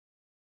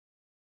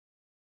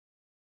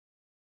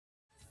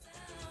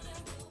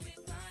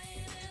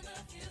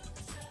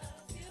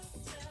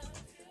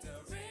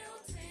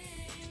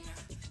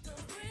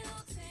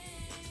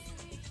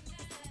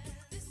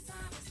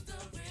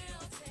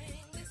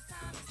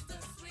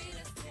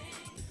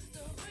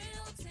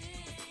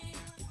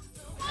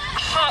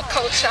heart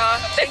culture.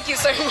 Thank you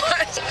so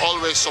much.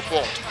 Always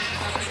support.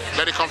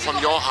 Let it come from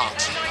your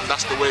heart. And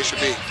that's the way it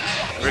should be.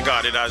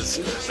 Regarded as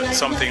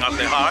something of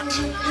the heart.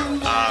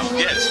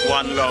 Yes,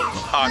 one love,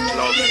 heart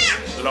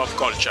love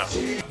culture.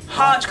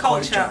 Heart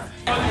culture.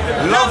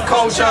 Love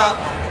culture,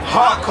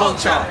 heart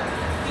culture.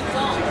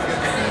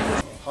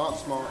 Heart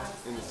smart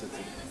in the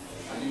city.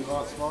 Are you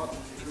heart smart?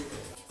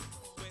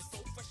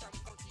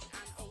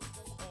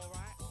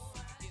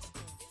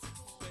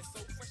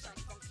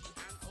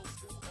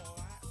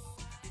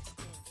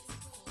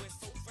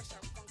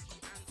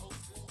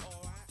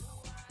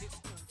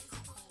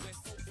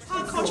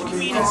 Heart culture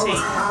community.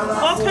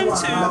 Welcome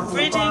to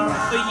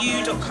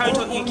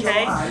reading4u.co.uk,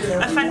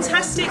 a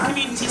fantastic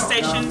community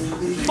station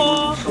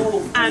for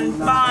and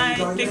by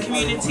the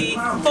community,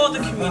 for the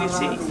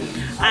community.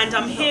 And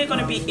I'm here going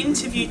to be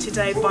interviewed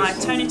today by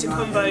Tony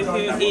Takumbo, who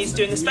is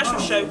doing a special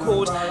show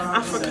called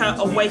Africa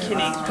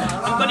Awakening.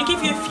 I'm going to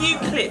give you a few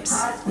clips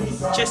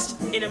just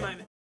in a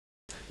moment.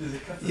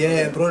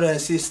 Yeah, brothers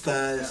and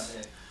sisters,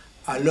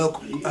 I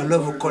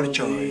love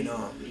culture, you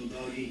know.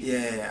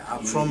 Yeah,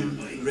 I'm from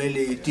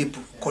really deep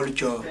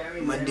culture,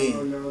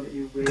 Manding,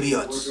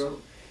 griots.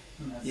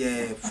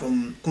 Yeah,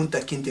 from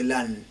Kunta Kinte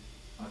land,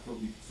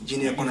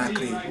 Guinea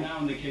Conakry.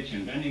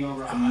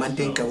 I'm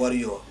Mandinka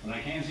warrior.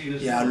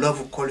 Yeah, I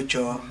love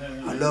culture,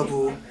 I love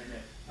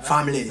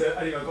family,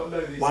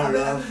 one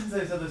love,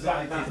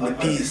 and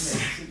peace.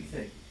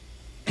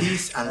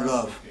 Peace and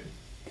love.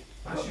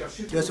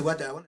 That's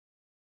what I want.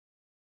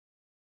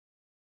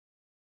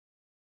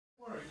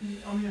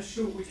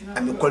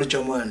 I'm a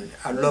culture man.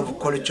 I love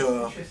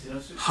culture,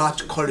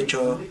 heart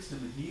culture,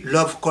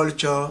 love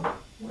culture.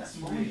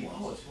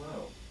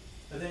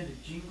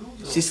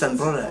 Sister and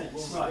brother.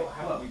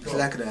 It's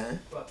like that,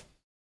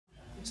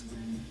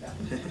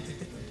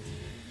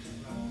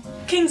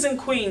 Kings and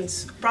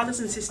Queens, brothers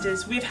and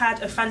sisters, we've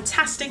had a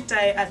fantastic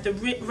day at the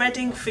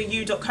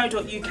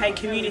reading4u.co.uk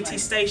community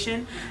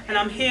station, and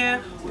I'm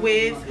here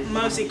with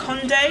Mosi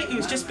Conde,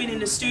 who's just been in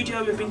the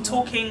studio. We've been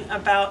talking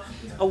about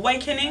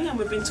awakening, and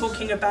we've been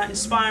talking about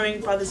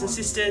inspiring brothers and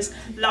sisters,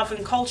 love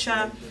and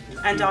culture,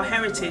 and our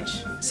heritage.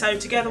 So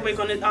together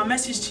our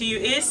message to you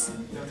is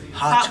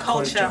heart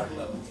culture.